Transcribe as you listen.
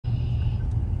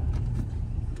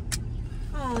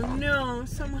Oh no,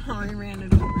 somehow I ran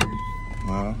it over.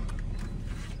 Wow.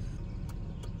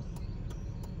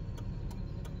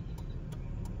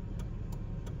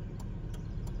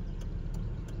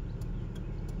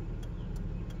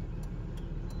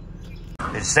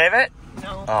 Did you save it?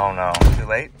 No. Oh no, too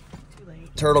late? Too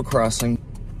late. Turtle crossing.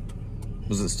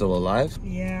 Was it still alive?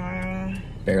 Yeah.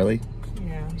 Barely.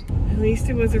 Yeah. At least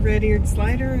it was a red-eared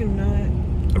slider and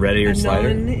not A red-eared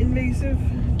slider? non-invasive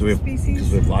species.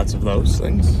 Because we have lots of those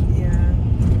things. Yeah.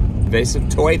 Invasive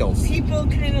turtles. People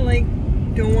kind of like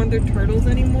don't want their turtles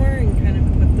anymore and kind of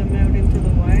put them out into the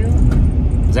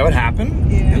wild. Is that what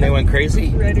happened? Yeah. And they went crazy?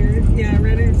 Red-eared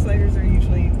sliders are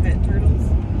usually pet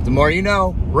turtles. The more you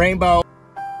know. Rainbow.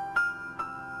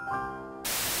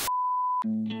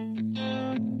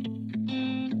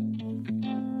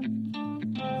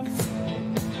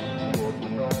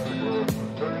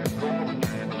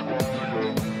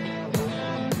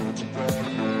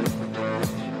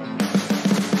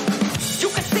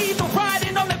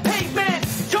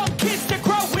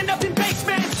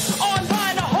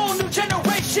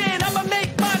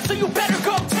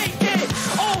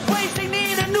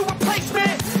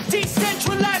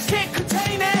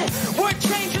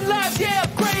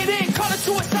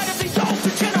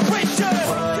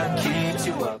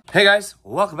 Hey guys,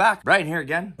 welcome back. Brian here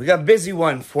again. We got a busy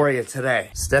one for you today.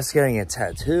 Steph's getting a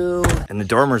tattoo and the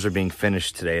dormers are being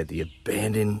finished today at the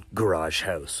abandoned garage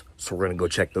house. So we're gonna go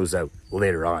check those out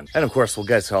later on. And of course we'll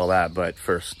get to all that, but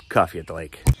first, coffee at the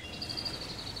lake.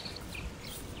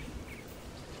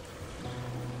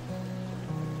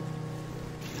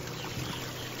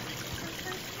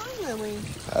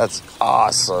 That's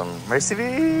awesome. Mercy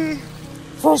V.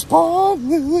 First pond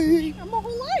lily. I'm a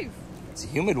whole life. It's a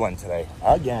humid one today,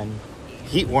 again.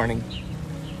 Heat warning.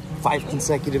 5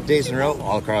 consecutive days in a row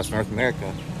all across North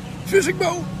America. Fishing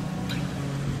boat.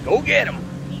 Go get him.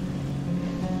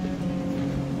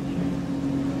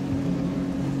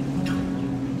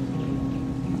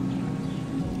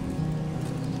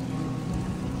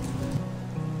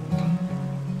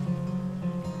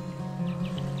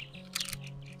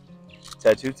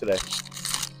 Tattoo today.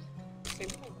 Same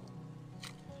thing.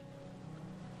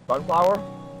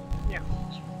 Sunflower? Yeah.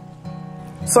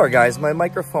 Sorry guys, my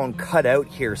microphone cut out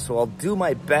here, so I'll do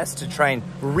my best to try and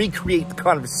recreate the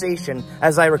conversation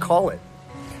as I recall it.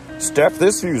 Steph,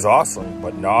 this view's awesome,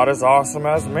 but not as awesome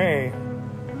as me.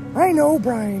 I know,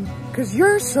 Brian, because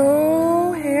you're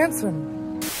so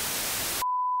handsome.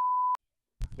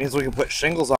 Means we can put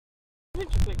shingles on. What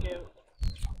did you pick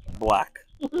out? Black.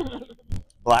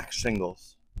 Black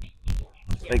shingles.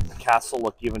 Make the castle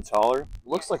look even taller.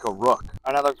 Looks like a rook.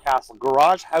 Another castle.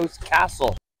 Garage house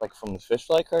castle. Like from the fish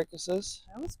fly carcasses.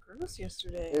 That was gross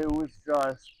yesterday. It was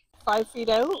just 5 feet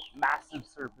out? massive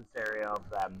surface area of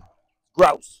them.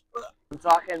 Gross. I'm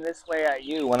talking this way at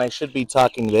you when I should be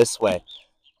talking this way.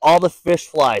 All the fish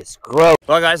flies. Gross.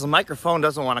 Well guys, the microphone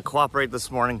doesn't want to cooperate this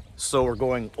morning, so we're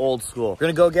going old school. We're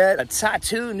gonna go get a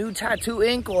tattoo, new tattoo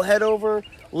ink. We'll head over.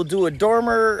 We'll do a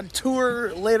dormer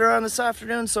tour later on this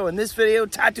afternoon. So in this video,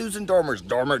 tattoos and dormers,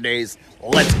 dormer days.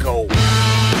 Let's go.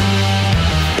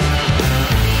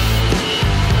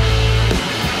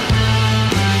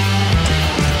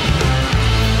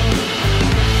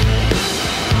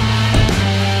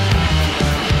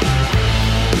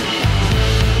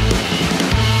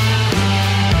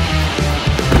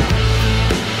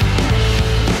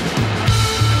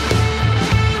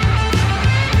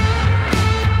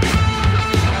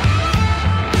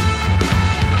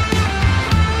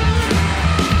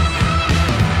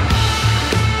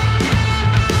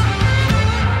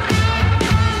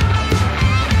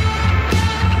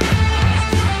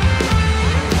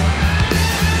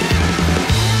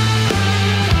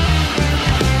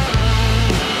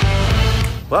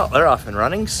 Well, they're off and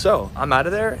running, so I'm out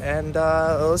of there, and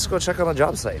let's go check on the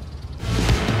job site.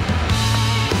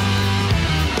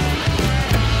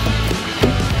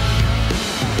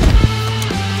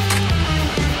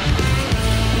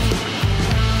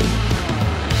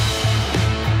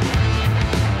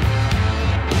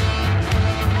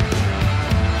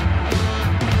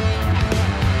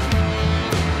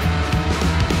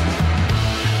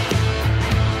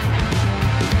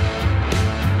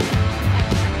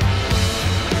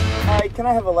 Can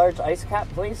I have a large ice cap,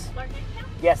 please? Large ice cap?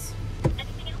 Yes.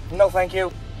 Anything else? No, thank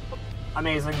you.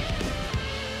 Amazing.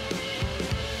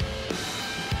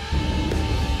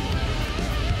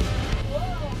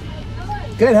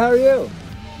 Good, how are you?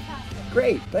 Fantastic.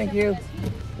 Great, thank you.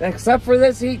 Except for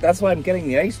this heat, that's why I'm getting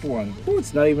the iced one. Oh,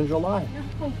 it's not even July.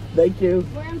 No. Thank you.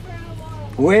 We're in for a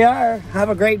while. We are. Have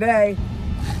a great day.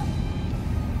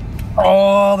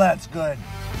 Oh, that's good.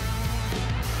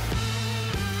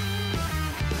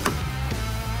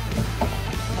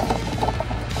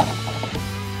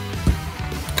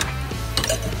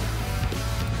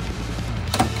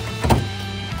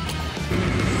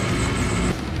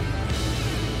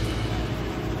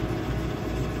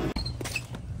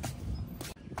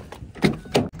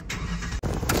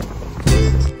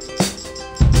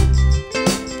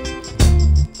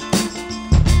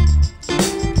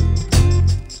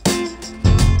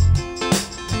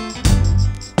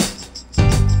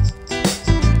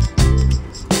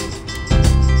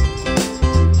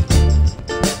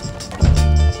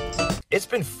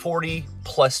 40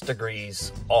 plus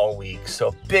degrees all week.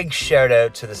 So big shout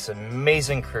out to this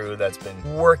amazing crew that's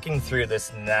been working through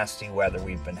this nasty weather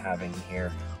we've been having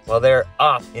here. Well, they're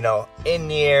up, you know, in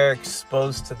the air,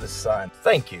 exposed to the sun.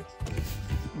 Thank you.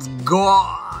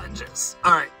 Gorgeous.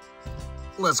 All right,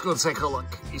 let's go take a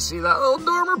look. You see that little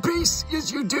dormer piece?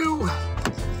 Yes, you do.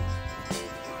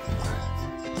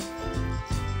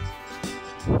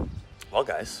 Well,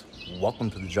 guys,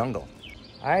 welcome to the jungle.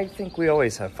 I think we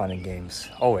always have fun and games,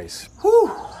 always.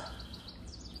 Whew.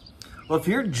 Well, if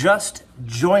you're just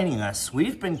joining us,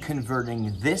 we've been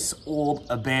converting this old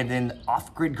abandoned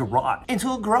off-grid garage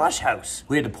into a garage house.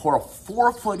 We had to pour a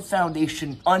 4-foot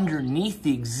foundation underneath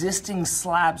the existing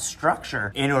slab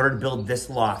structure in order to build this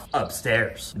loft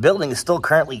upstairs. The building is still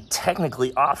currently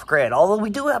technically off-grid, although we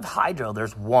do have hydro.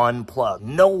 There's one plug.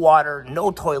 No water,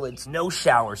 no toilets, no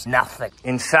showers, nothing.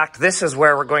 In fact, this is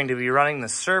where we're going to be running the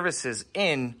services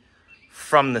in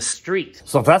from the street.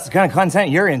 So if that's the kind of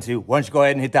content you're into, why don't you go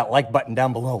ahead and hit that like button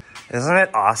down below. Isn't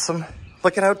it awesome?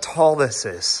 Look at how tall this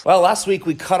is. Well, last week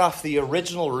we cut off the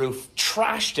original roof,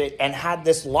 trashed it, and had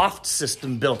this loft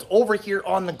system built over here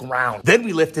on the ground. Then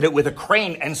we lifted it with a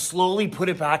crane and slowly put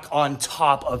it back on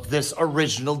top of this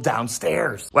original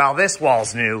downstairs. Well, this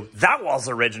wall's new, that wall's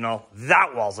original,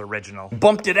 that wall's original.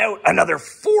 Bumped it out another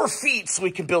 4 feet so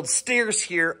we can build stairs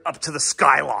here up to the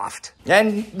sky loft.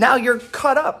 And now you're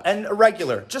cut up and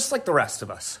irregular, just like the rest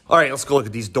of us. All right, let's go look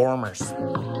at these dormers.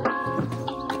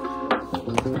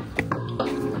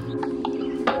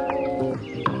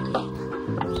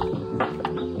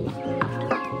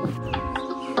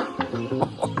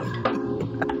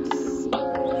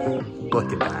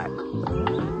 Look at that.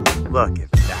 Look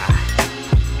at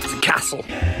that. It's a castle.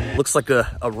 Looks like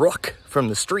a rook from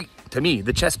the street to me,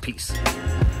 the chess piece.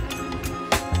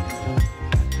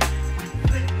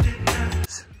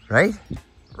 Right?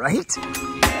 Right?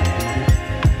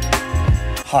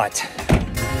 Hot.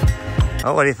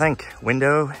 Oh, what do you think?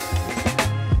 Window.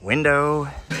 Window.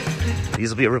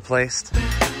 These will be replaced.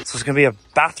 So there's gonna be a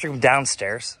bathroom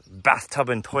downstairs, bathtub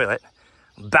and toilet,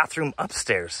 bathroom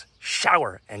upstairs,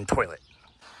 shower and toilet.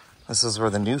 This is where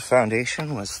the new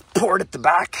foundation was poured at the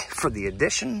back for the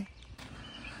addition.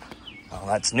 Well,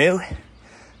 that's new,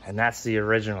 and that's the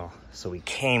original. So we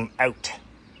came out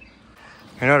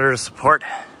in order to support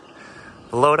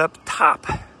the load up top.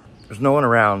 There's no one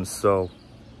around, so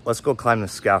let's go climb the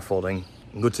scaffolding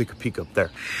and go take a peek up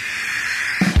there.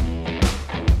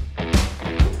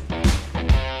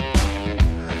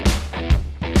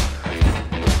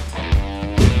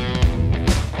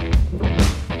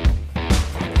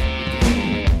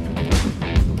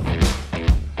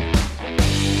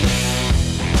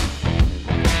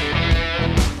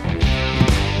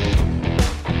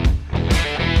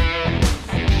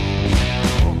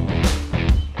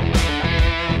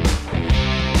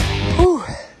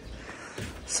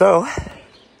 So,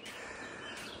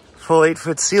 full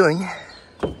 8-foot ceiling.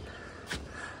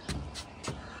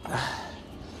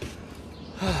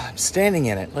 I'm standing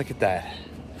in it, look at that.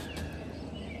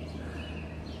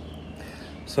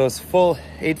 So it's full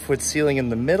 8-foot ceiling in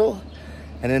the middle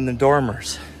and in the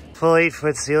dormers. Full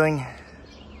 8-foot ceiling.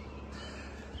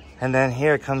 And then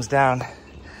here it comes down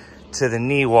to the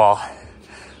knee wall,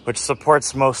 which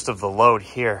supports most of the load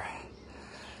here.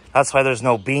 That's why there's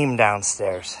no beam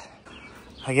downstairs.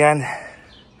 Again,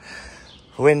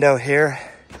 window here.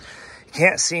 You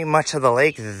can't see much of the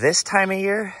lake this time of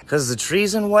year because the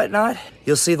trees and whatnot.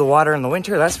 You'll see the water in the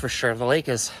winter, that's for sure. The lake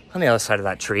is on the other side of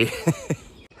that tree.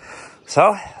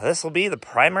 So this will be the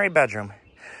primary bedroom.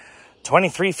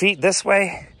 23 feet this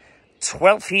way,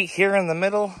 12 feet here in the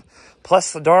middle,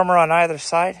 plus the dormer on either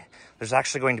side. There's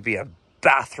actually going to be a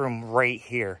bathroom right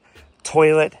here.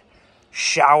 Toilet,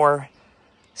 shower,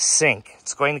 sink.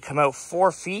 It's going to come out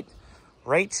 4 feet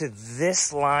right to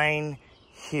this line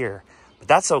here. But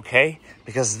that's okay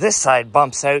because this side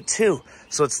bumps out too.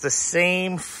 So it's the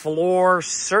same floor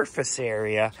surface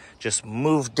area, just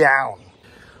moved down.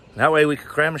 That way we could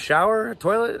cram a shower, a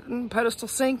toilet, and pedestal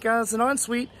sink as an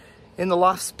ensuite in the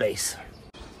loft space.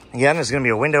 Again, there's gonna be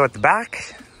a window at the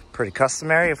back. Pretty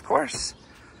customary, of course.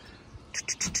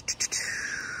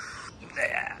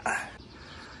 Yeah.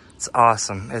 It's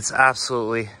awesome. It's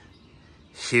absolutely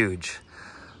huge.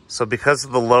 So because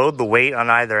of the load, the weight on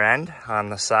either end, on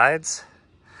the sides,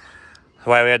 that's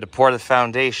why we had to pour the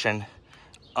foundation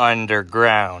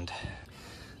underground.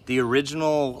 The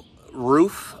original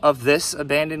roof of this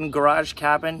abandoned garage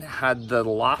cabin had the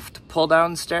loft pull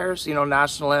down stairs, you know,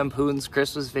 National Lampoon's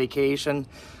Christmas Vacation.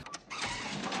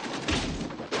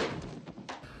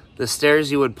 the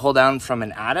stairs you would pull down from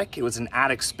an attic. It was an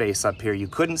attic space up here. You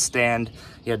couldn't stand.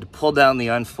 You had to pull down the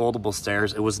unfoldable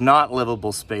stairs. It was not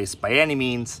livable space by any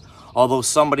means. Although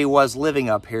somebody was living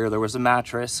up here, there was a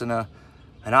mattress and an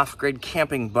off-grid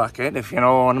camping bucket, if you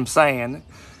know what I'm saying.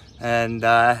 And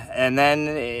then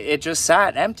it just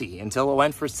sat empty until it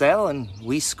went for sale, and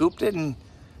we scooped it, and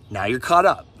now you're caught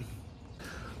up.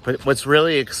 But what's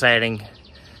really exciting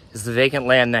is the vacant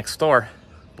land next door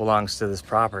belongs to this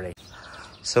property.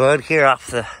 So out here off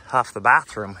the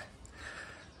bathroom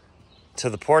to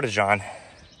the porta-john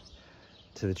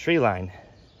to the tree line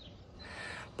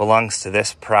belongs to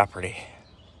this property.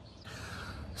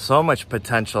 So much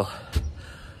potential.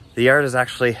 The yard is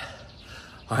actually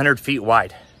 100 feet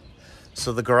wide.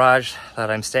 So the garage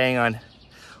that I'm staying on,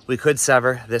 we could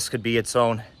sever. This could be its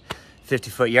own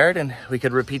 50-foot yard, and we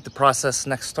could repeat the process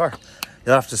next door.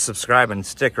 You'll have to subscribe and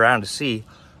stick around to see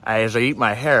as I eat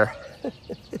my hair.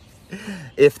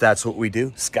 If that's what we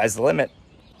do, sky's the limit.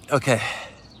 Okay,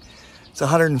 it's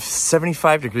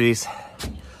 175 degrees.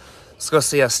 Let's go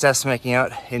see how Steph's making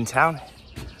out in town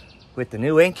with the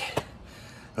new ink,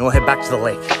 and we'll head back to the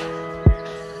lake.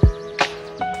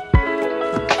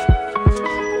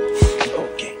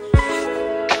 Okay.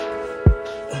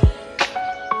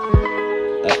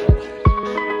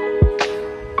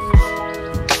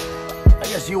 I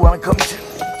guess you want to come too.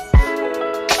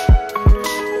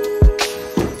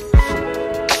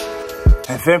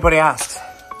 If anybody asks,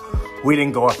 we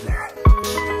didn't go up there.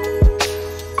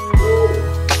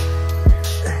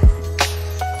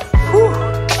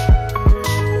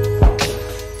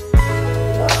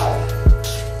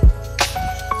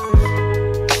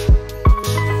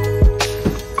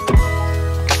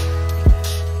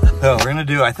 So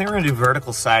I think we're gonna do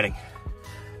vertical siding.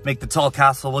 Make the tall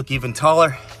castle look even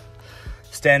taller.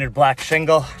 Standard black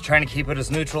shingle, trying to keep it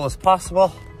as neutral as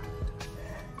possible.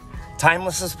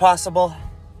 Timeless as possible.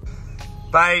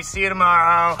 Bye, see you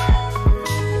tomorrow.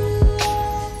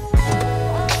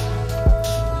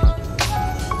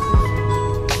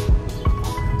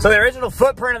 So the original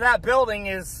footprint of that building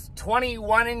is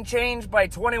 21 and change by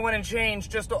 21 and change,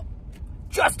 just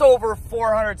over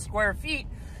 400 square feet.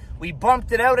 We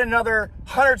bumped it out another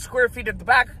 100 square feet at the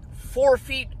back, 4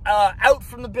 feet out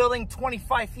from the building,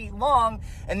 25 feet long,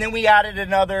 and then we added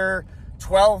another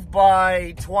 12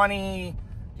 by 20,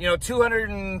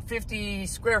 250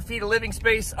 square feet of living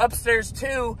space upstairs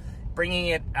too, bringing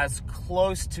it as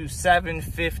close to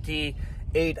 750,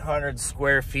 800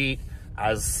 square feet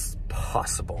as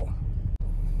possible.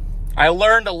 I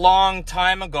learned a long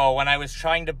time ago when I was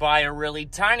trying to buy a really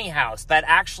tiny house that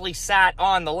actually sat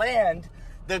on the land,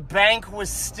 the bank was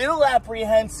still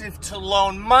apprehensive to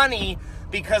loan money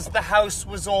because the house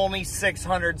was only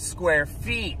 600 square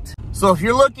feet. So if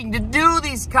you're looking to do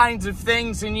these kinds of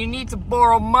things and you need to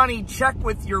borrow money, check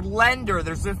with your lender.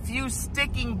 There's a few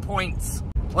sticking points.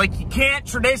 Like, you can't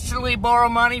traditionally borrow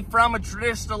money from a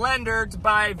traditional lender to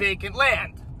buy vacant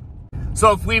land.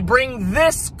 So if we bring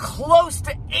this close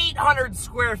to 800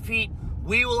 square feet,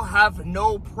 we will have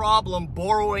no problem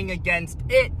borrowing against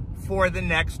it for the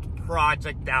next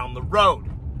project down the road.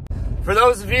 For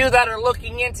those of you that are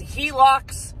looking into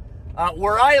HELOCs,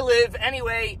 where I live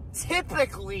anyway,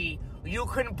 typically you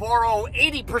can borrow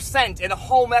 80% in a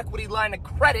home equity line of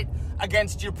credit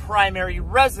against your primary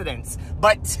residence.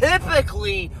 But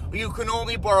typically you can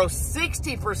only borrow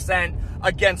 60%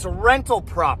 against a rental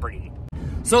property.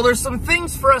 So there's some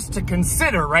things for us to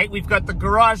consider, right? We've got the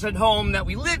garage at home that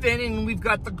we live in, and we've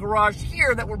got the garage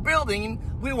here that we're building,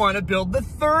 and we want to build the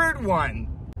third one.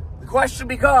 The question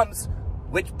becomes,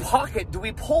 which pocket do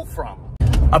we pull from?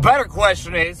 A better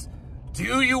question is,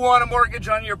 do you want a mortgage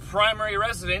on your primary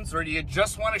residence, or do you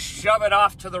just want to shove it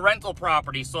off to the rental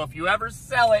property? So if you ever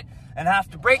sell it and have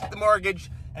to break the mortgage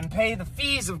and pay the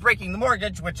fees of breaking the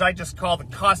mortgage, which I just call the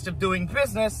cost of doing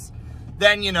business,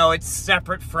 then you know it's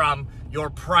separate from your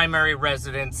primary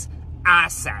residence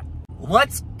asset.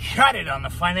 Let's cut it on the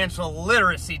financial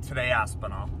literacy today,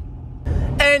 Aspinall.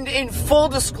 And in full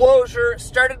disclosure,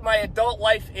 started my adult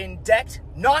life in debt,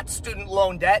 not student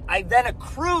loan debt. I then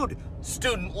accrued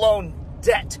student loan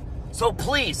debt. So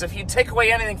please, if you take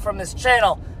away anything from this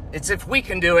channel, it's if we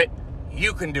can do it,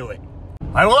 you can do it.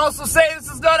 I will also say this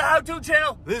is not a how-to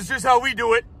channel. This is just how we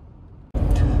do it.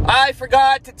 I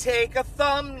forgot to take a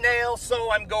thumbnail,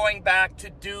 so I'm going back to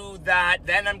do that.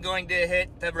 Then I'm going to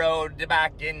hit the road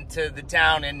back into the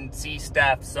town and see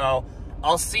Steph. So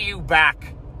I'll see you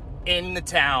back in the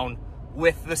town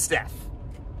with the Steph.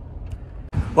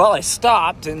 Well, I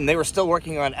stopped and they were still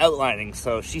working on outlining,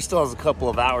 so she still has a couple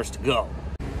of hours to go.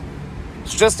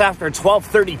 It's just after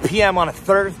 12:30 p.m. on a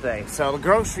Thursday, so the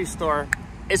grocery store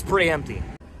is pretty empty.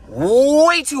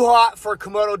 way too hot for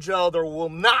Komodo Joe. There will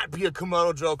not be a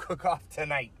Komodo Joe cook-off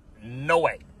tonight. No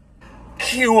way.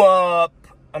 Cue up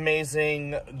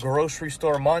amazing grocery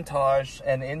store montage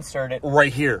and insert it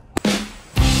right here.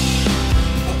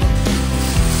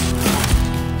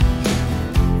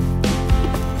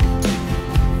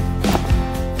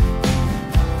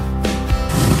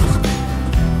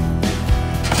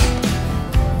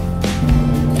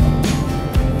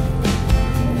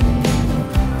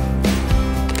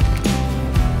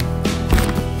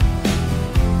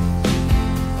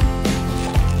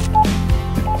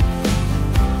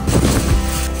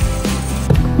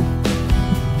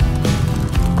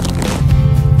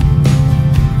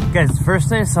 Guys, the first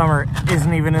day of summer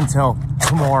isn't even until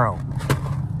tomorrow.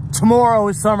 Tomorrow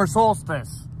is summer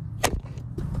solstice.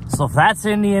 So if that's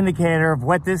any indicator of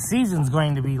what this season's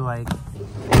going to be like,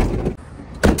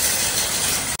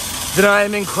 then I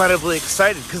am incredibly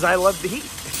excited because I love the heat.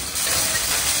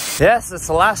 Yes, it's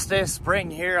the last day of spring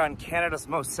here on Canada's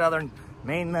most southern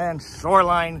mainland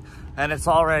shoreline, and it's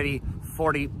already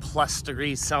 40+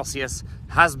 degrees Celsius.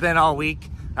 Has been all week.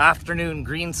 Afternoon,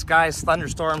 green skies,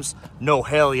 thunderstorms, no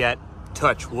hail yet,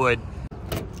 touch wood.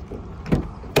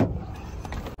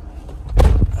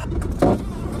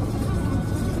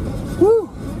 Woo!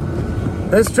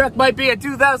 This truck might be a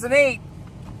 2008,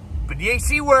 but the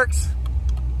AC works.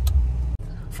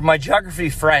 For my geography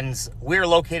friends, we're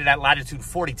located at latitude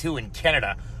 42 in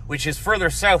Canada, which is further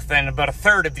south than about a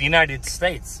third of the United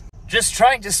States. Just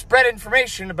trying to spread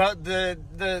information about the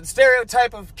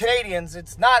stereotype of Canadians.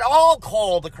 It's not all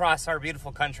cold across our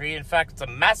beautiful country. In fact, it's a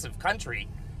massive country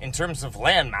in terms of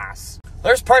land mass.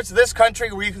 There's parts of this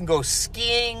country where you can go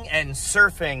skiing and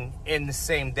surfing in the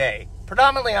same day,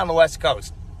 predominantly on the West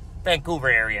Coast, Vancouver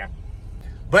area.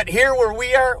 But here where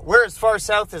we are, we're as far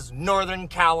south as Northern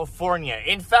California.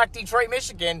 In fact, Detroit,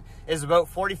 Michigan is about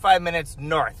 45 minutes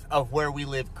north of where we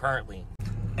live currently.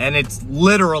 And it's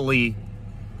literally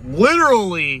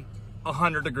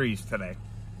 100 degrees today.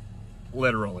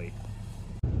 Literally.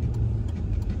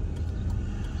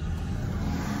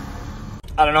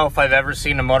 I don't know if I've ever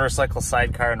seen a motorcycle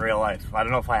sidecar in real life. I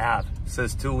don't know if I have. It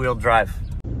says two-wheel drive.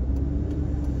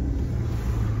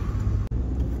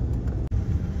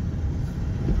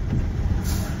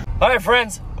 All right,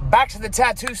 friends, back to the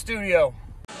tattoo studio.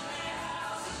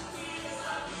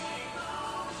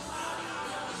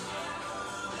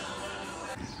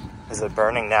 Is it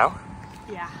burning now?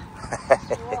 Yeah.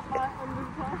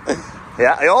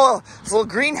 Yeah, oh, it's a little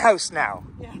greenhouse now.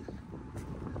 Yeah.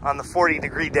 On the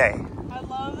 40-degree day. I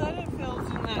love that it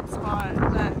fills in that spot,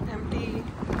 that empty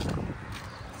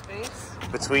space.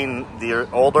 Between the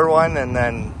older one and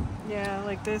then... Yeah,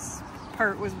 like this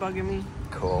part was bugging me.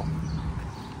 Cool.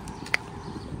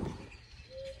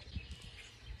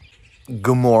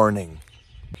 Good morning.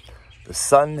 The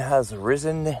sun has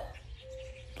risen.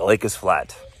 The lake is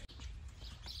flat.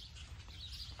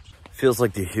 Feels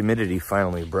like the humidity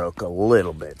finally broke a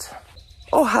little bit.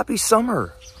 Oh, happy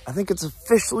summer. I think it's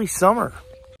officially summer.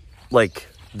 Like,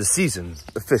 the season,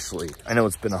 officially. I know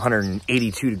it's been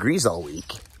 182 degrees all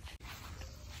week.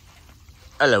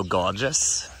 Hello,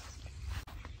 gorgeous.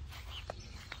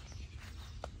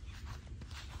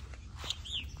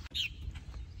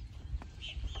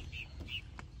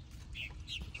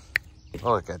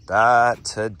 Look at that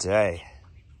today.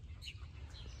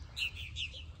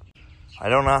 I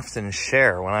don't often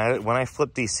share. When I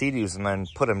flip these Sea-Doos and then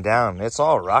put them down, it's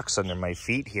all rocks under my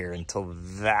feet here until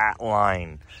that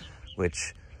line,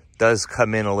 which does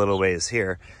come in a little ways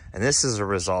here. And this is a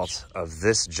result of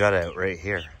this jut out right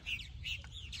here.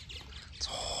 It's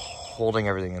holding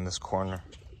everything in this corner.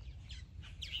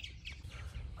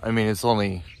 I mean, it's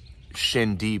only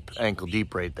shin deep, ankle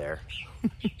deep right there.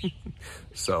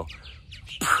 So,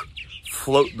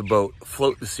 float the boat,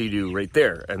 float the Sea-Doo right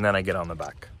there, and then I get on the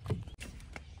back.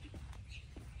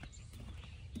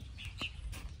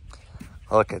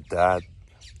 Look at that.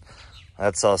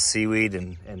 That's all seaweed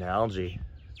and algae.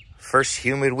 First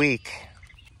humid week.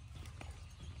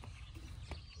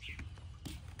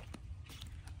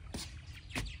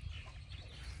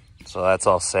 So that's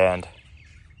all sand.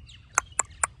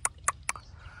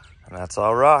 And that's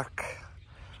all rock.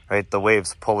 Right, the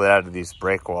waves pull it out of these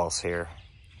break walls here.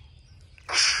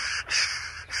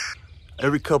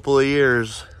 Every couple of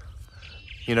years,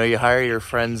 you know, you hire your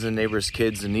friends and neighbors'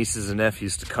 kids and nieces and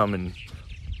nephews to come and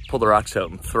pull the rocks out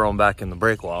and throw them back in the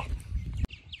break wall.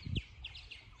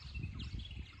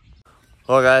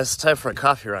 Well guys, time for a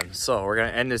coffee run. So we're gonna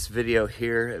end this video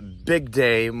here. Big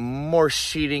day, more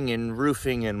sheeting and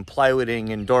roofing and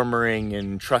plywooding and dormering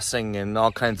and trussing and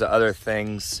all kinds of other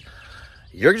things.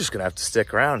 you're just gonna have to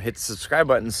stick around, hit the subscribe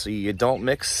button so you don't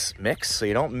mix.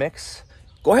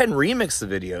 Go ahead and remix the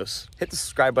videos. Hit the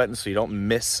subscribe button so you don't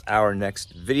miss our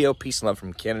next video. Peace and love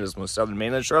from Canada's most southern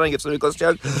mainland. Charlotte, get somebody close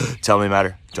to you. Tell me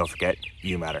matter. Don't forget,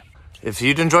 you matter. If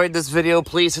you'd enjoyed this video,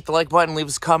 please hit the like button. Leave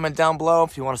us a comment down below.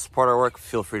 If you want to support our work,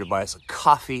 feel free to buy us a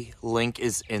coffee. Link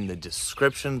is in the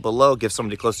description below. Give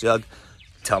somebody close to you a hug.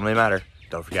 Tell them they matter.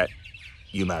 Don't forget,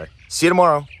 you matter. See you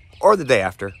tomorrow or the day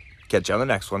after. Catch you on the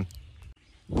next one.